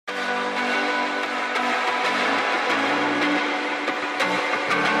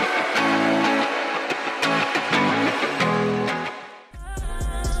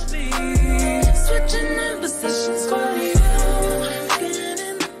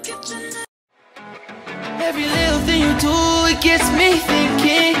Every little thing you do, it gets me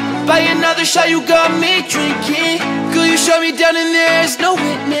thinking. By another shot, you got me drinking. Girl, you shut me down and there's no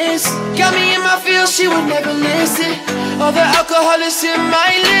witness. Got me in my feels, she would never listen. All the alcohol is in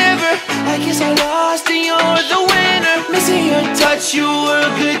my liver. I guess I lost and you're the winner. Missing your touch, you were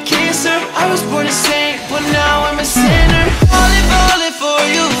a good kisser. I was born a saint, but now I'm a sinner. Falling for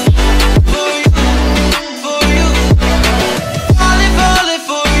you, for you, for you. Falling for you,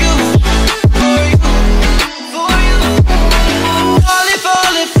 for you, for you. Falling for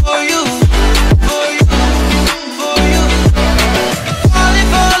you, for you, for you. Falling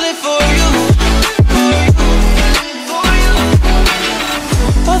for you, for you, for you.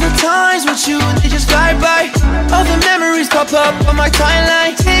 All the times with you, they just fly by. All the memories pop up on my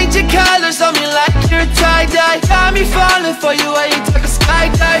timeline. Change your colors on me like you're tie-dye. Got me falling for you while you take a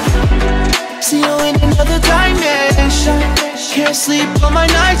skydive. See you in another dimension. Can't sleep on my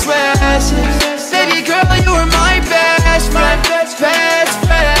night's rest. Baby girl, you were my best friend, best friend.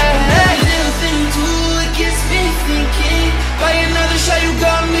 Every little thing you do, it gets me thinking. By another shot, you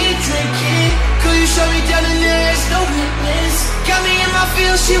got me drinking. Girl, you shut me down and there's no witness. Got me in my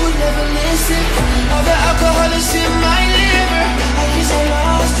feels, she would never listen. All the alcohol is in my liver. I guess I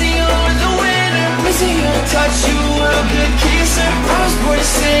lost and you're the winner. Missing your touch, you were a good kisser. I was born to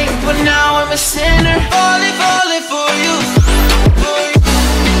sing, but now I'm a sinner. Falling for you, for you,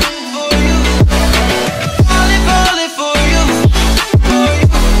 for you. Falling for you, for you, for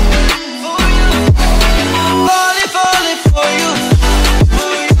you. Falling for you, for you,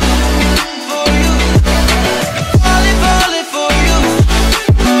 for you. Falling for you, for you,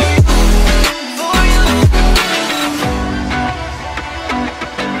 for you.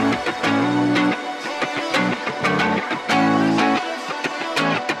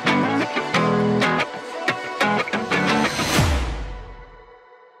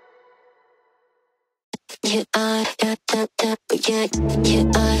 Yeah, I got that, yeah, yeah,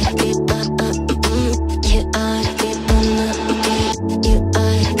 I get yeah, I get yeah, I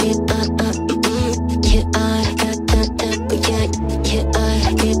get yeah, I got that, yeah, yeah, I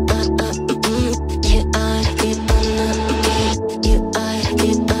get yeah, I get yeah, I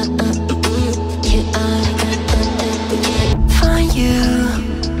get yeah, I got that, yeah. Find you,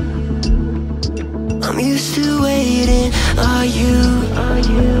 I'm used to waiting. Are you?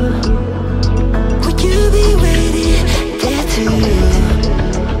 You be waiting there too.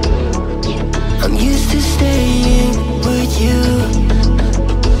 I'm used to staying. Would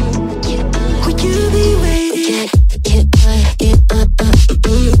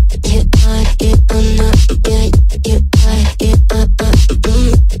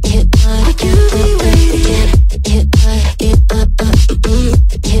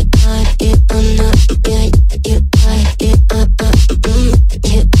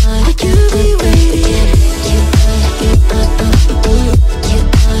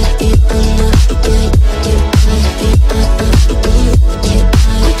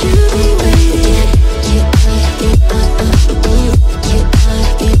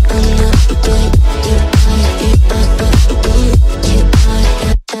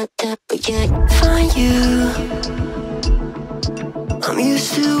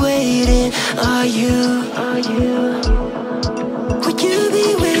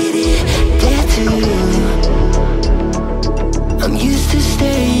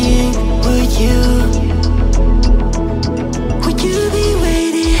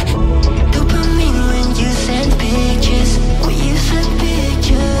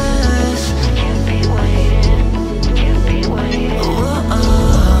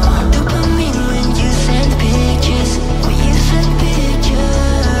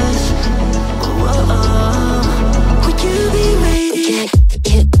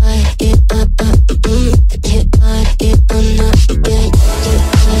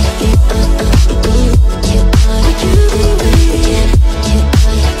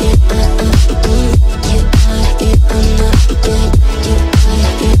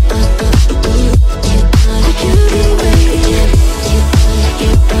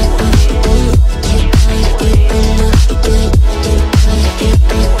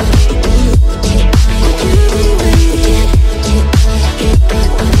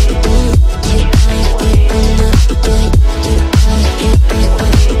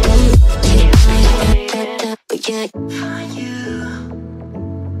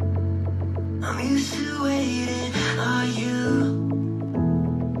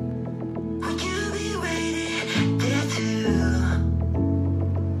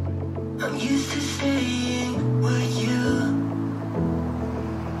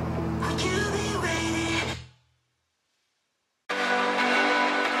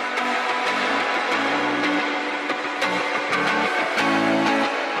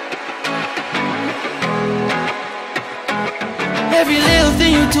Every little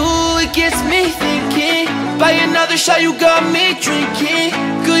thing you do, it gets me thinking. By another shot, you got me drinking.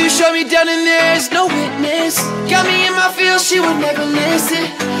 Girl, you shut me down and there's no witness. Got me in my feels, she would never listen.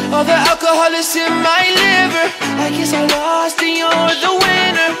 All the alcohol is in my liver. I guess I lost and you're the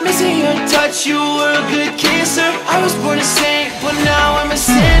winner. Missing your touch, you were a good kisser. I was born a saint, but now I'm a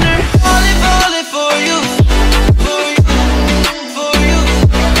sinner. Falling, falling for you. For you, for you.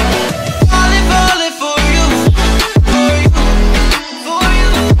 Falling, falling for you. For you, for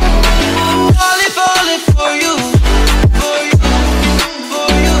you. Falling, falling for you. For you, for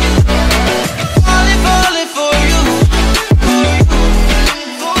you. Falling, falling for you. For you,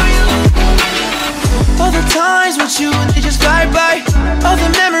 for you. All the times with you, they just fly by. All the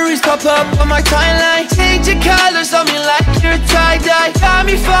memories pop up on my timeline. Change your colors on me like you're tie-dye. Got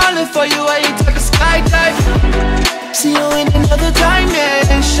me falling for you, I ain't talking skydive. See you in another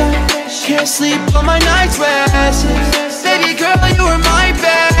dimension. Can't sleep on my night's rest. Baby girl, you were my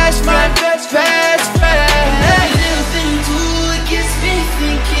best friend, best friend. Every little thing you do, it gets me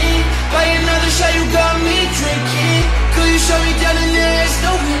thinking. By another shot, you got me drinking. Girl, you shut me down and there's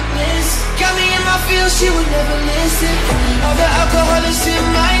no witness. Got me in my feels, she would never listen. All the alcohol is in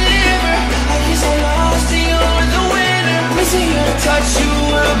my liver. I guess I lost and you're the winner. Missing your touch, you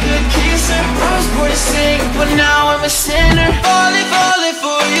were a good kisser. I was born to sing, but now I'm a sinner. Falling, falling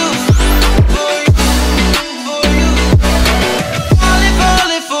for you. For you, for you. Falling,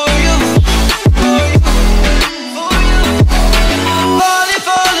 falling for you. For you, for you. Falling,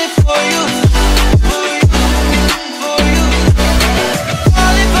 falling for you. For you, for you.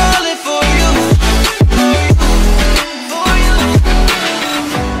 Falling, falling for you. For you, for you.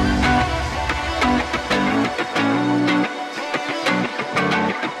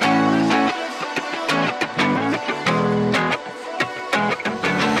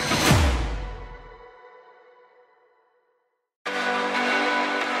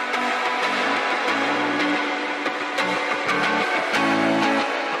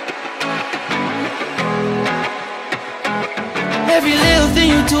 Every little thing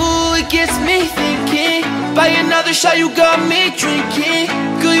you do, it gets me thinking. By another shot, you got me drinking.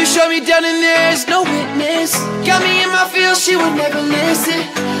 Girl, you shut me down and there's no witness. Got me in my feels, she would never listen.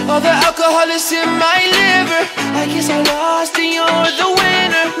 All the alcohol is in my liver. I guess I lost and you're the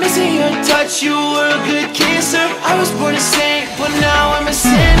winner. Missing your touch, you were a good kisser. I was born a saint, but now I'm a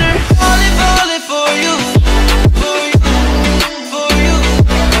sinner. Falling, falling for you. For you, for you.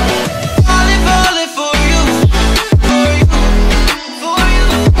 Falling, falling for you. For you, for you.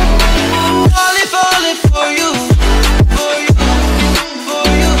 Falling, falling for you. For you, for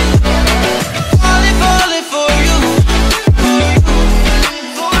you. Falling, falling for you. For you,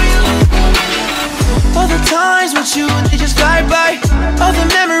 for you. All the times with you, they just fly by. All the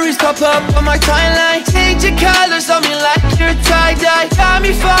memories pop up on my timeline. Change your colors on me like you're tie-dye. Got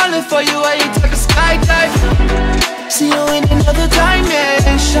me falling for you, I ain't talking skydive. See you in another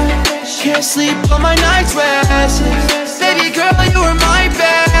dimension. Can't sleep on my night's rest. Baby girl, you were my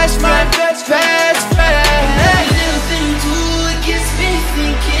best friend, best friend. Every little thing you do, it gets me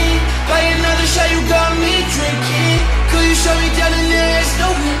thinking. By another shot, you got me drinking. Girl, you shut me down and there's no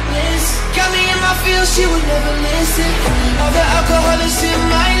witness. Got me in my feels, she would never listen. All the alcohol is in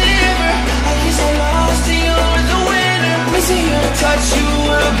my liver. I guess I lost and you're the winner. Missing your touch, you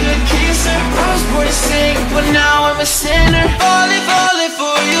were a good kisser. I was born to sing, but now I'm a sinner. Falling, falling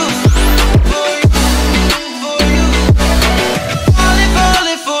for you. For you, for you. Falling,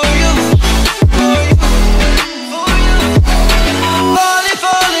 falling for you. For you, for you. Falling,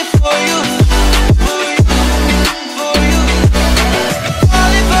 falling for you. For you, for you.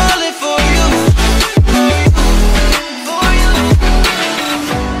 Falling, falling for you. For you, for you.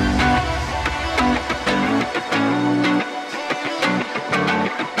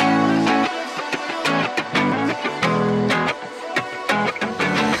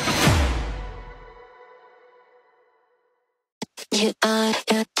 Yeah, I,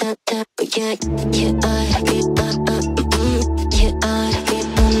 yeah, yeah, yeah, yeah, yeah, I, yeah, yeah, I, yeah, I, yeah,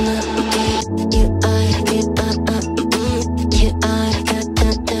 yeah, I, yeah, yeah, I, yeah, yeah,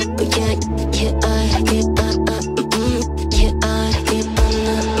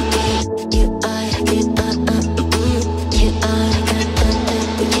 I,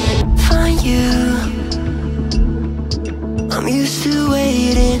 yeah, find you. I'm used to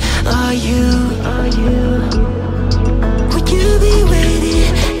waiting. Are you? Would you be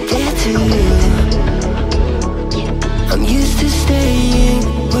waiting there too? I'm used to staying.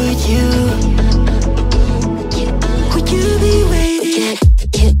 Would you? Would you be waiting?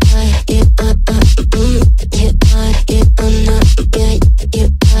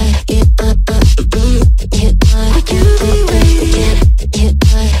 Would you be waiting?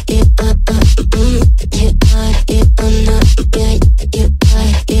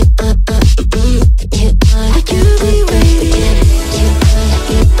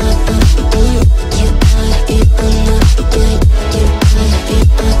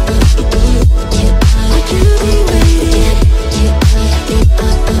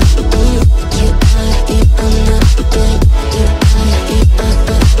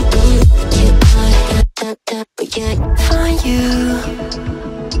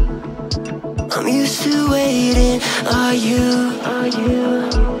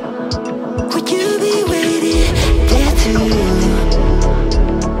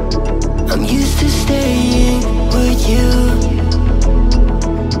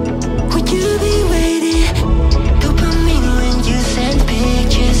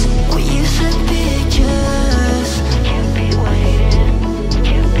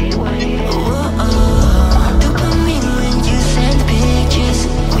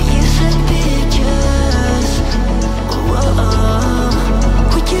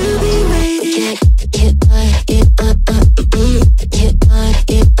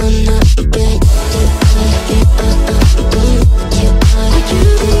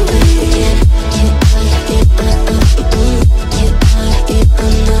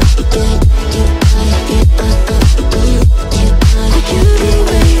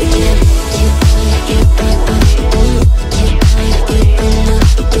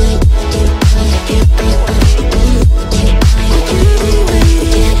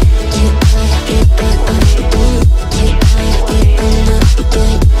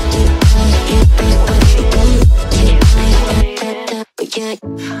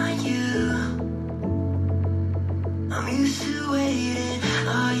 can't find you. I'm used to waiting.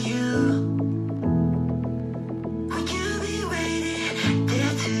 Are you?